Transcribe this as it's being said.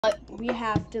We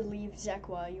have to leave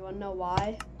Zekwa. You wanna know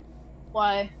why?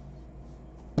 Why?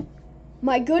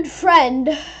 My good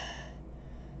friend,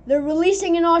 they're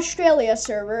releasing an Australia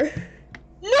server.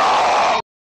 No!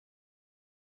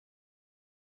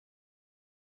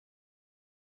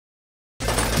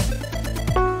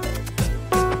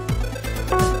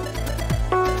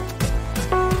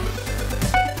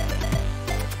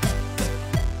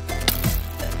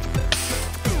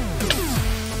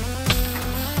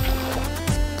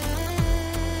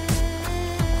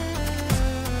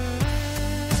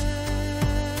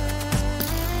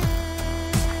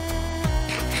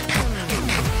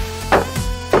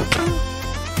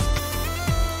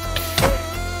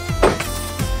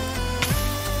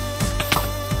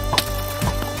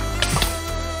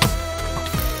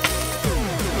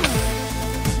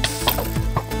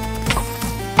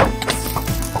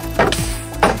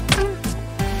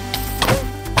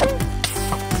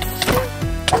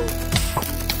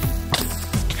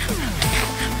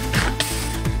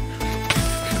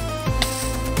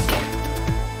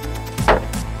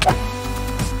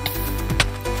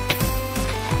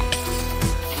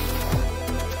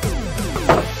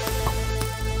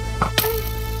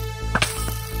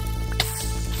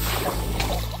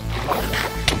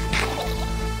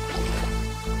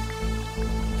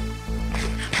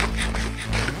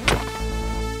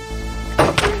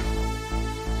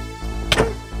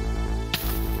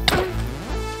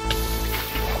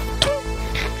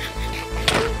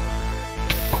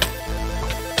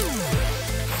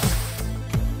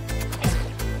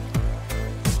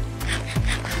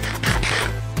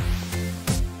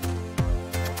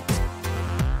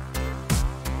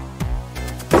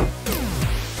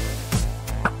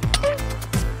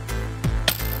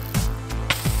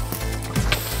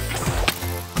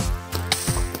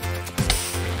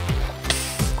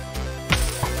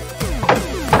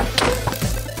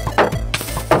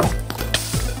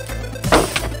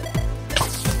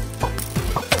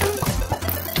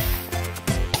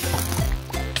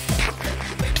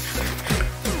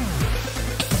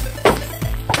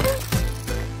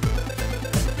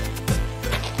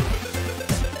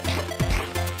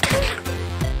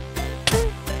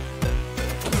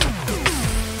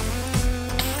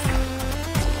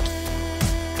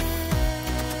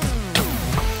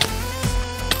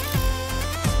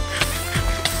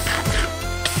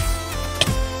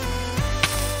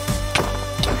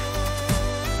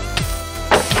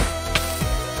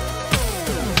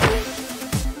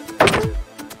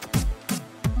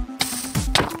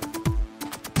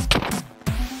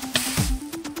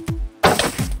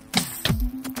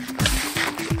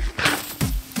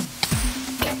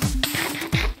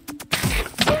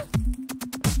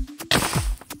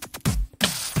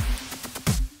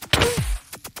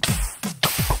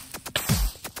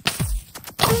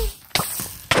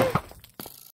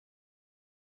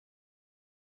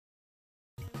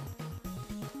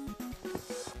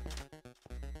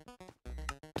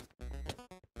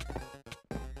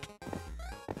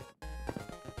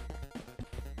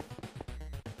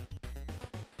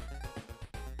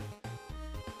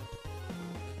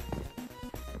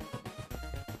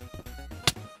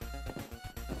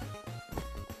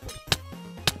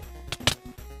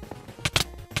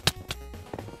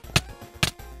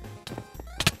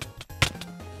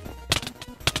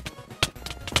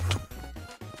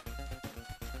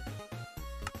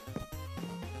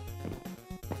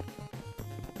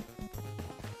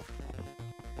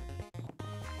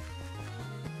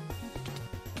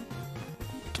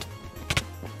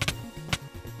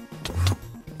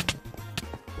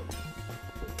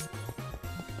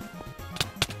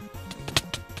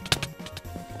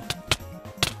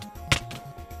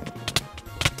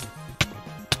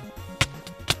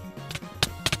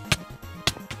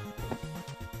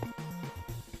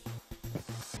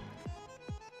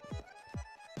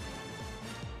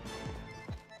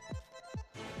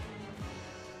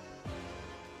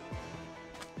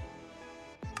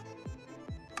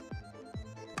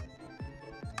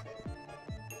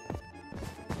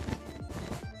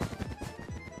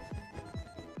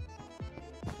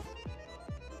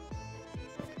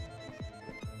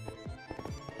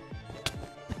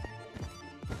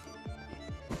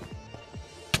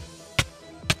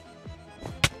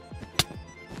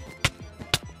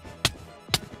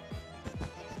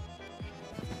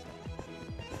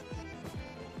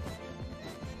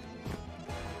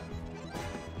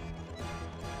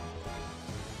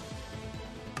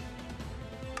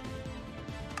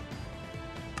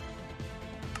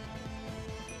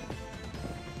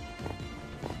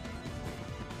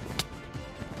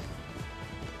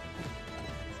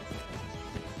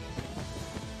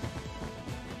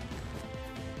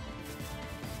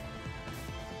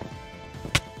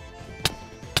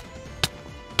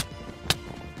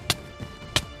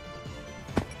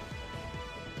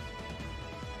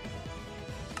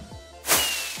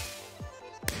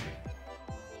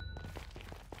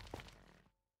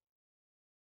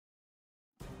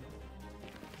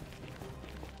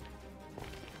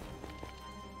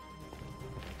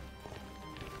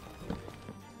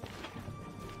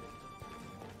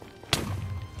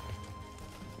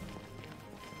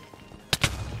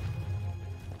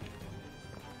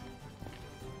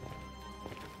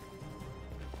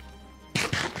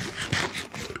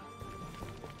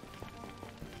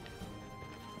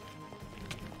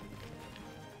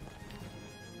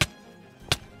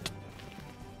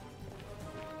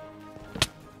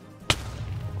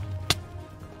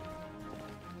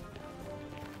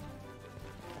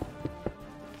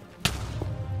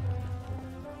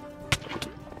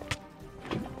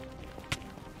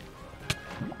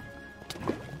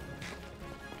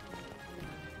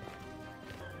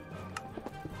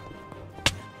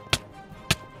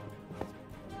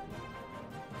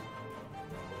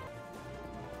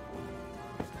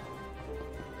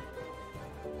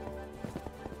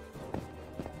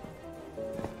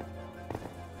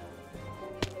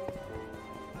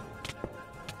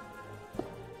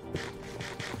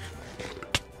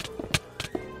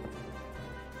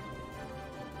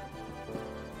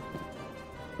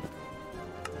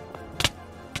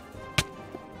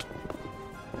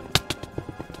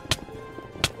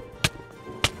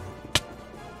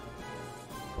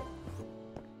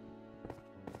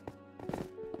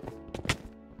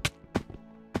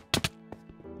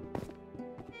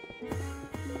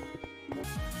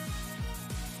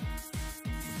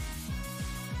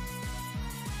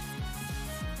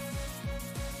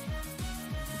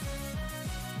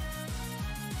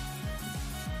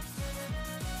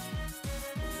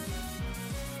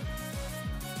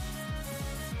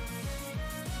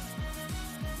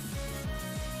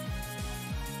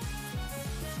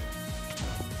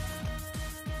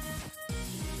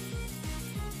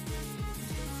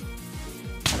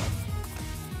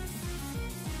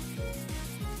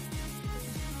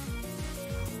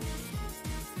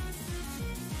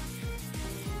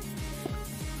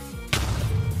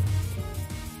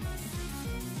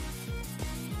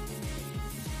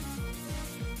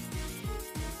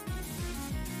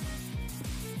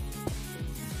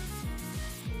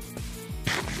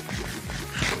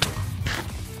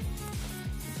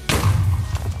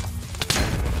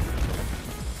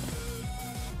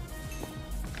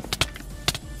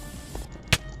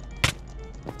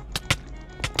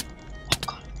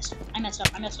 messed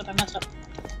up.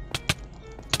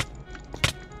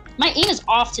 My aim is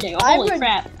off today. Oh, holy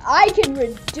crap. I can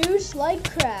reduce like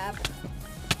crap.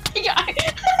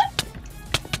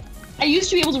 I used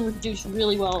to be able to reduce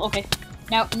really well. Okay.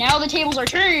 Now the tables are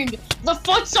turned. The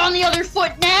foot's on the other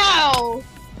foot now.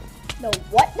 The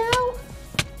what now?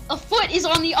 A foot is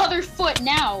on the other foot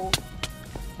now.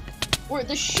 Or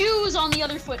the shoe's on the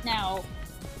other foot now.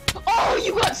 Oh,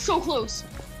 you got so close.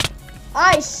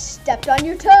 I stepped on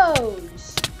your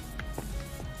toes.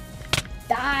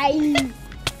 Die.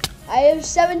 I have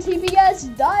 7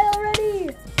 TPS. Die already.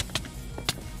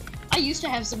 I used to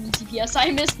have some TPS.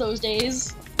 I miss those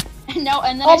days. And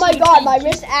then oh my god, my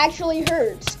wrist actually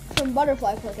hurts from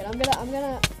butterfly clicking. I'm gonna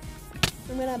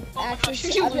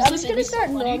actually. I'm just gonna start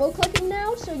normal clicking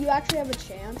now, so you actually have a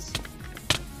chance.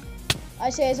 I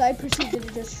say as I proceed to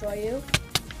destroy you.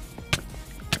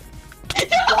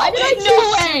 Why did I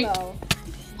choose sumo?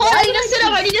 Hold on, I need to sit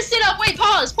up. I need to sit up. Wait,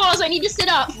 pause. I need to sit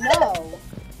up. No.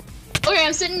 Okay,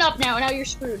 I'm sitting up now. Now you're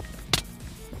screwed.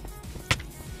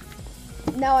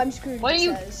 Now I'm screwed. What are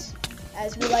you?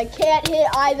 As we like can't hit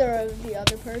either of the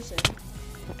other person.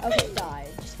 Okay, die.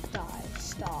 Just die.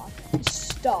 Stop.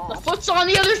 The foot's on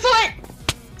the other foot.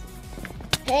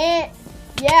 Hey.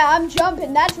 Yeah, I'm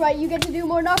jumping. That's right. You get to do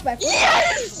more knockback.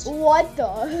 Yes. What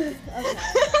the?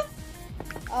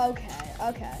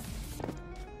 Okay.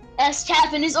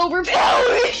 S-Tappin is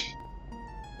overpowered.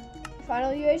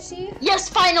 Final UHC? Yes,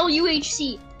 final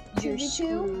UHC. You're 2v2?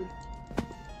 screwed.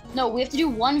 No, we have to do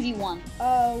 1v1.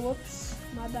 Oh, whoops.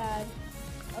 My bad.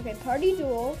 Okay, party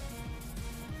duel.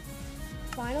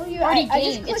 Final UHC. Party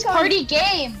game. It's party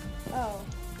game. Oh.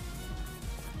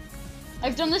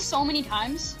 I've done this so many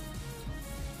times.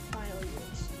 Final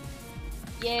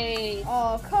UHC. Yay.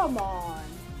 Oh, come on.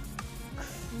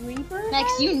 Creeper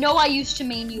Max, head? you know I used to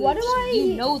main UHC. What do I?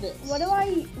 You know this. What do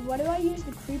I use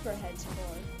the creeper heads for?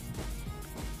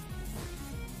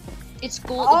 It's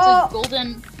gold. It's a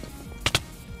golden.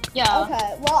 Yeah.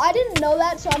 Okay. Well, I didn't know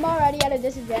that, so I'm already at a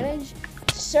disadvantage.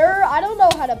 Sir, I don't know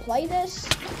how to play this.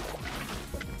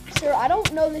 Sir, I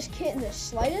don't know this kit in the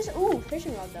slightest. Ooh,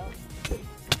 fishing rod though.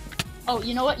 Oh,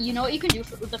 you know what? You know what you can do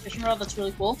with the fishing rod that's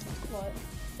really cool? What?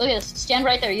 Look at this. Stand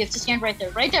right there. You have to stand right there.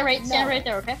 Right there, right? Stand right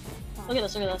there, okay? Fine. Look at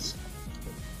this, look at this.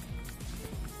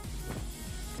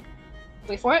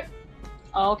 Wait for it.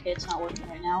 Oh, okay, it's not working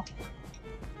right now.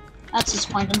 That's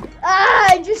disappointing.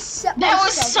 Ah, I just set That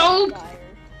was myself so... on fire.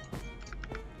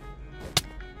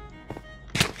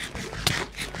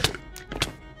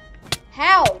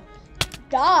 How?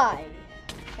 Die.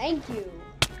 Thank you.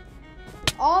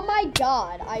 Oh my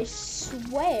god, I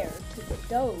swear to the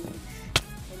Doge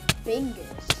and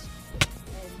Bingus.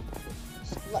 And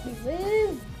just let me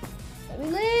live. Let me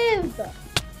live.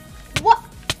 What?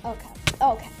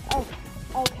 Okay.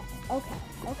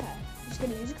 Just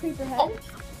gonna use a creeper head. Oh.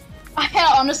 I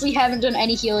honestly haven't done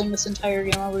any healing this entire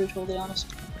game, I'll be totally honest.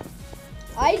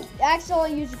 I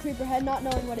accidentally used a creeper head not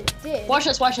knowing what it did. Watch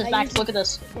this, Max, look at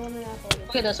this. Golden apple.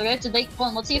 Look at this, okay? Hold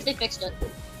on, let's see if they fixed it.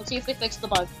 Let's see if they fixed the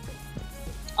bug.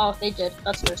 Oh, they did.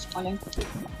 That's disappointing.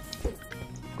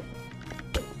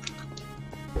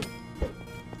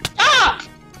 Ah!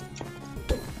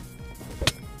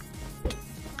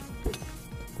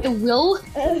 It will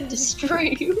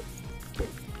destroy you.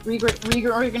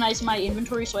 Reorganize my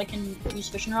inventory so I can use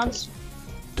fishing rods.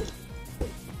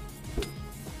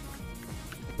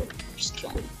 Just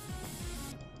kill me.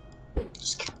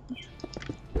 Just kill me.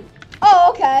 Oh,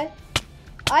 okay.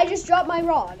 I just dropped my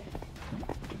rod.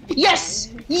 Yes!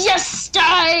 Yes!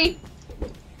 Die!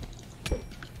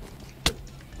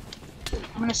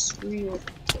 I'm gonna screw you.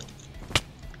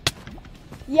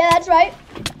 Yeah, that's right.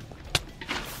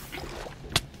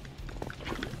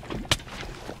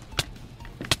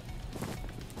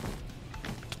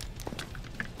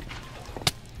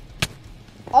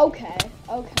 Okay.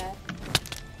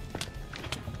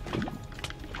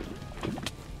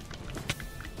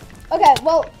 Okay,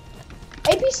 well,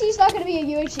 APC is not going to be a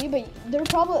UHC, but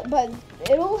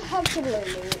it'll have similar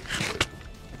loot.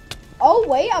 Oh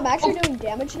wait, I'm actually doing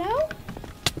damage now?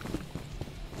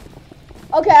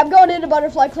 Okay, I'm going into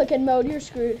butterfly clicking mode. You're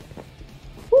screwed.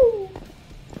 Woo.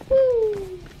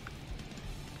 Woo.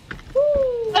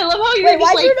 Woo. I love how you're Wait, just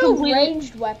why like are there no completely...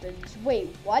 ranged weapons?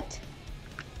 Wait, what?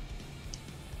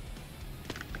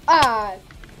 Ah,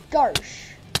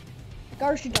 Garsh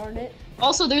darn it.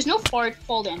 Also, there's no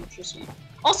fall damage just yet.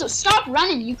 Also, stop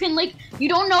running. You can like, you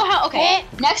don't know how. Okay,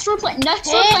 next we're playing no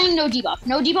debuff.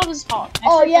 No debuff is hard.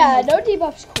 Oh yeah, no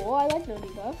debuff's cool. I like no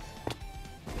debuff.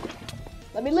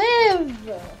 Let me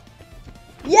live.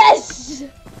 Yes.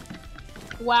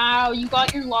 Wow, you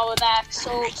got your lava back.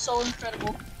 So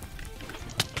incredible.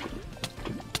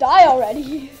 Die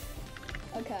already.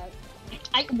 Okay.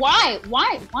 Why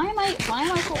am I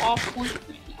so off point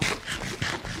right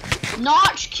now?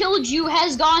 Notch Killed You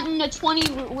has gotten a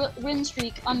 20 win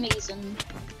streak. Amazing.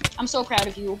 I'm so proud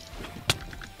of you.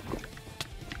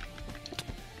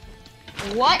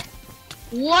 What?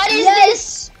 What is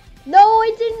this? No,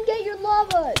 I didn't get your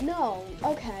lava. No.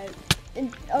 Okay.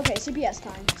 Okay, CPS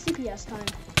time. CPS time.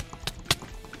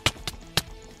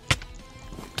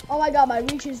 Oh my god, my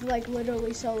reach is like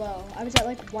literally so low. I was at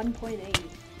like 1.8.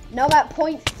 Now I'm at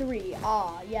 0.3.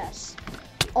 Ah, yes.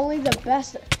 Only the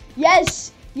best.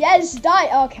 Yes! Yes!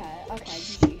 Die! Okay. Okay,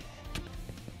 GG.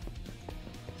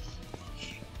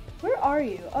 Where are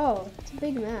you? Oh, it's a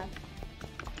big map.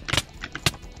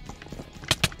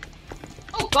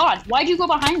 Oh god, why'd you go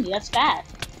behind me? That's bad.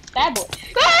 Bad boy.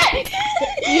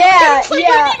 Yeah, Like,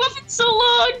 yeah. I've been so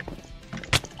long.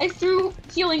 I threw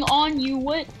healing on you.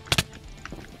 What?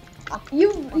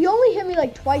 You only hit me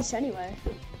like twice anyway.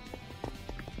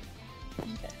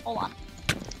 Okay, hold on.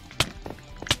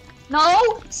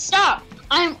 No, stop.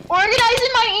 I'm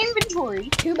organizing my inventory.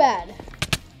 Too bad.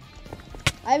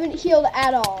 I haven't healed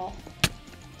at all.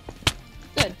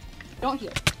 Good. Don't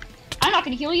heal. I'm not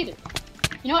gonna heal either.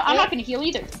 You know what? I'm not gonna heal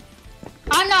either.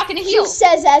 I'm not gonna heal. He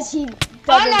says as he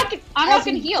I'm not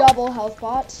gonna heal. Double health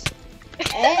bots.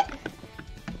 Eh.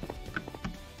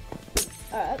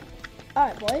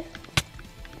 Alright, boy.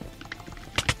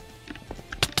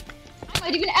 I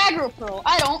might even aggro pearl.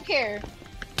 I don't care.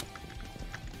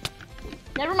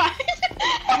 Never mind.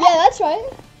 Yeah, that's right.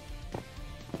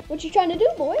 What you trying to do,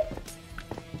 boy?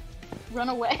 Run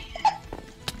away.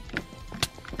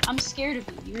 I'm scared of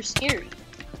you. You're scary.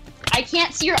 I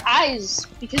can't see your eyes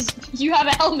because you have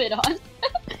a helmet on.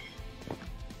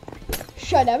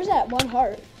 Shut, I was at 1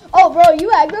 heart. Oh, bro, you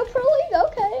aggro pearling?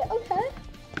 Okay, okay.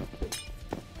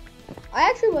 I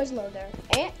actually was low there.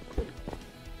 Eh?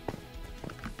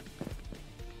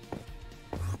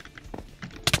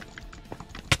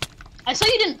 I saw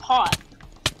you didn't pot.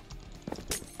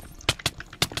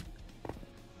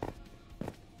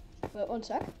 Wait, 1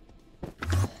 sec.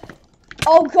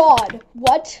 Oh god,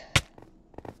 what?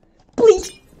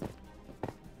 Please.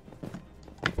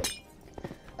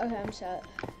 Okay, I'm set.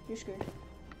 You're screwed.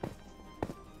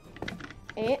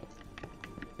 Eh?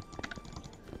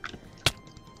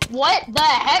 What the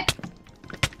heck?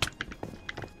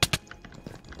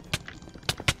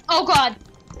 Oh god.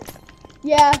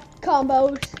 Yeah,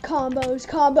 combos.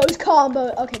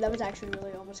 Okay, that was actually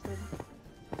really almost good.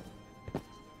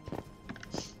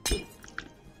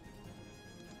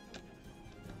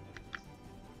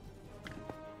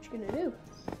 What you gonna do?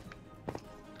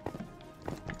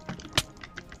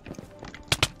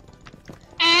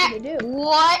 What you gonna do?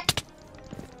 What?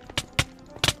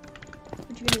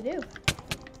 What you gonna do?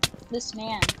 This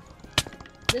man.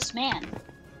 This man.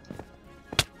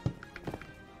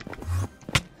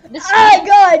 This Oh man.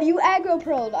 god, you aggro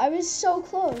pearled. I was so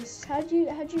close. How'd you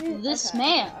do? This Okay,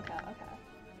 man.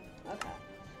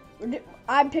 Okay.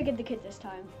 I'm picking the kit this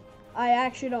time. I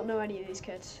actually don't know any of these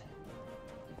kits.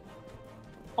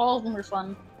 All of them are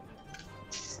fun.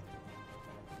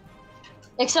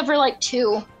 Except for like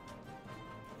 2.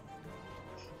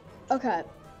 Okay.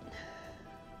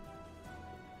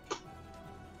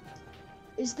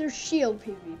 Is there shield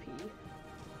PvP?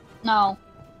 No.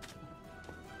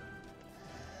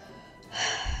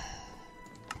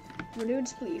 We're doing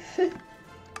spleef.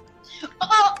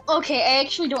 Oh, okay. I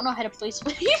actually don't know how to play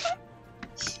Spleef.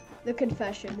 The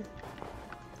confession.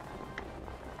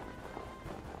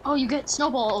 Oh, you get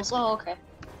snowballs. Oh, okay.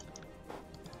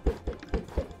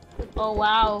 Oh,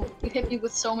 wow. You hit me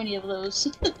with so many of those.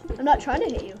 I'm not trying to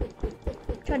hit you.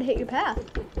 I'm trying to hit your path.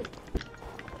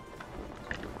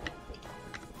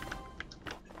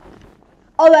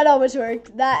 Oh, that almost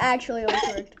worked. That actually almost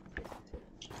worked.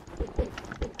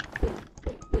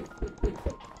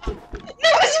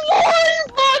 There was one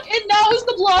block, and that was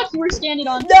the block you were standing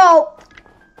on. No!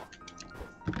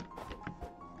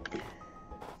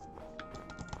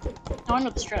 No, I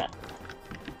know the strat.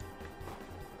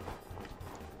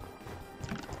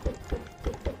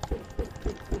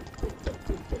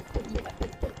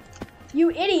 You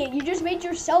idiot, you just made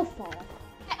yourself fall.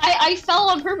 I fell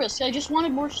on purpose. I just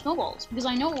wanted more snowballs because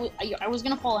I know I was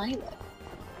gonna fall anyway.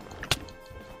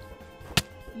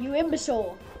 You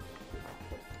imbecile.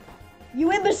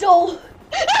 You imbecile!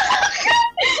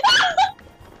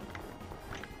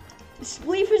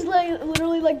 Spleef is like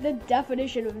literally like the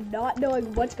definition of not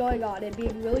knowing what's going on and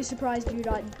being really surprised you're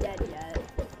not dead yet.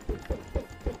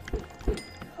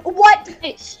 What?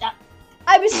 Hey, stop.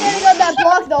 I was standing on that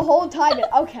block the whole time.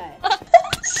 Okay.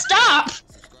 Stop!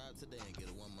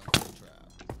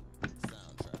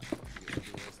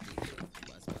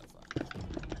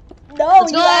 No,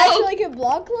 Let's you go. actually can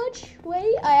block clutch?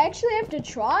 Wait, I actually have to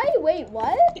try? Wait,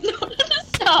 what?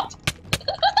 Stop.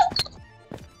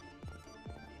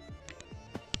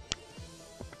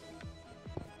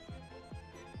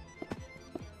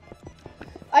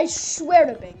 I swear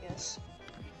to Bingus.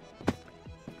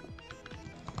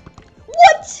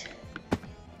 What?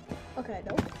 Okay,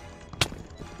 no.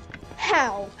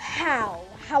 How?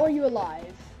 How are you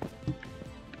alive?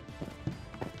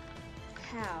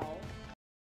 How?